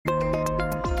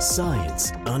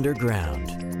Science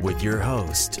Underground with your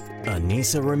host,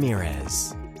 Anissa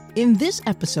Ramirez. In this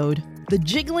episode, the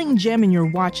jiggling gem in your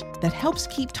watch that helps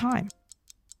keep time.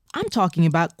 I'm talking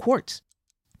about quartz.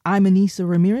 I'm Anissa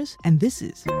Ramirez, and this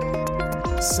is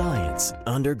Science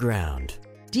Underground.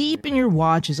 Deep in your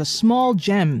watch is a small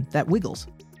gem that wiggles.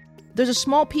 There's a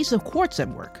small piece of quartz at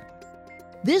work.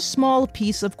 This small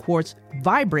piece of quartz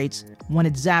vibrates when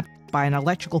it's zapped by an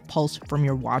electrical pulse from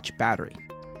your watch battery.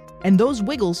 And those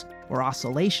wiggles, or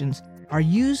oscillations, are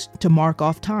used to mark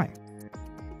off time.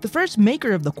 The first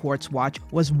maker of the quartz watch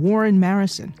was Warren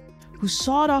Marrison, who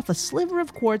sawed off a sliver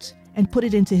of quartz and put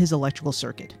it into his electrical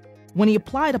circuit. When he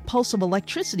applied a pulse of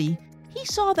electricity, he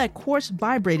saw that quartz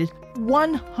vibrated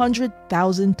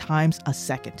 100,000 times a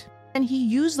second. And he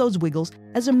used those wiggles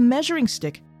as a measuring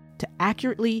stick to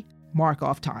accurately mark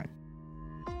off time.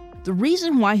 The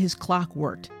reason why his clock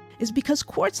worked is because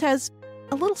quartz has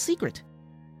a little secret.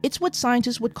 It's what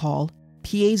scientists would call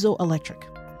piezoelectric.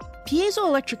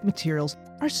 Piezoelectric materials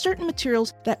are certain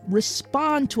materials that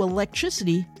respond to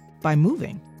electricity by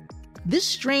moving. This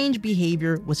strange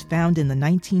behavior was found in the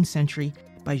 19th century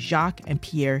by Jacques and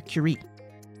Pierre Curie.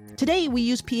 Today, we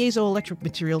use piezoelectric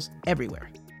materials everywhere.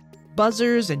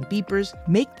 Buzzers and beepers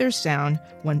make their sound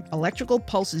when electrical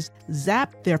pulses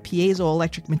zap their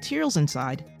piezoelectric materials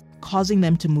inside, causing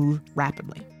them to move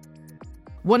rapidly.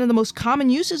 One of the most common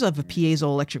uses of a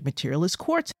piezoelectric material is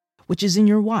quartz, which is in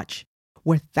your watch,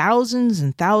 where thousands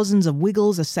and thousands of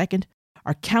wiggles a second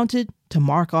are counted to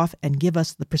mark off and give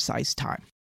us the precise time.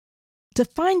 To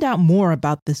find out more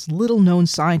about this little-known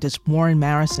scientist Warren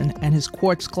Marrison and his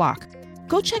quartz clock,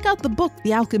 go check out the book,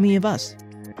 The Alchemy of Us.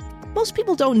 Most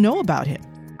people don't know about him,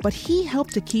 but he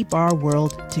helped to keep our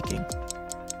world ticking.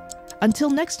 Until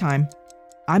next time,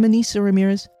 I'm Anissa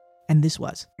Ramirez, and this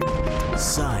was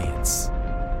Science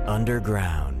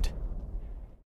Underground.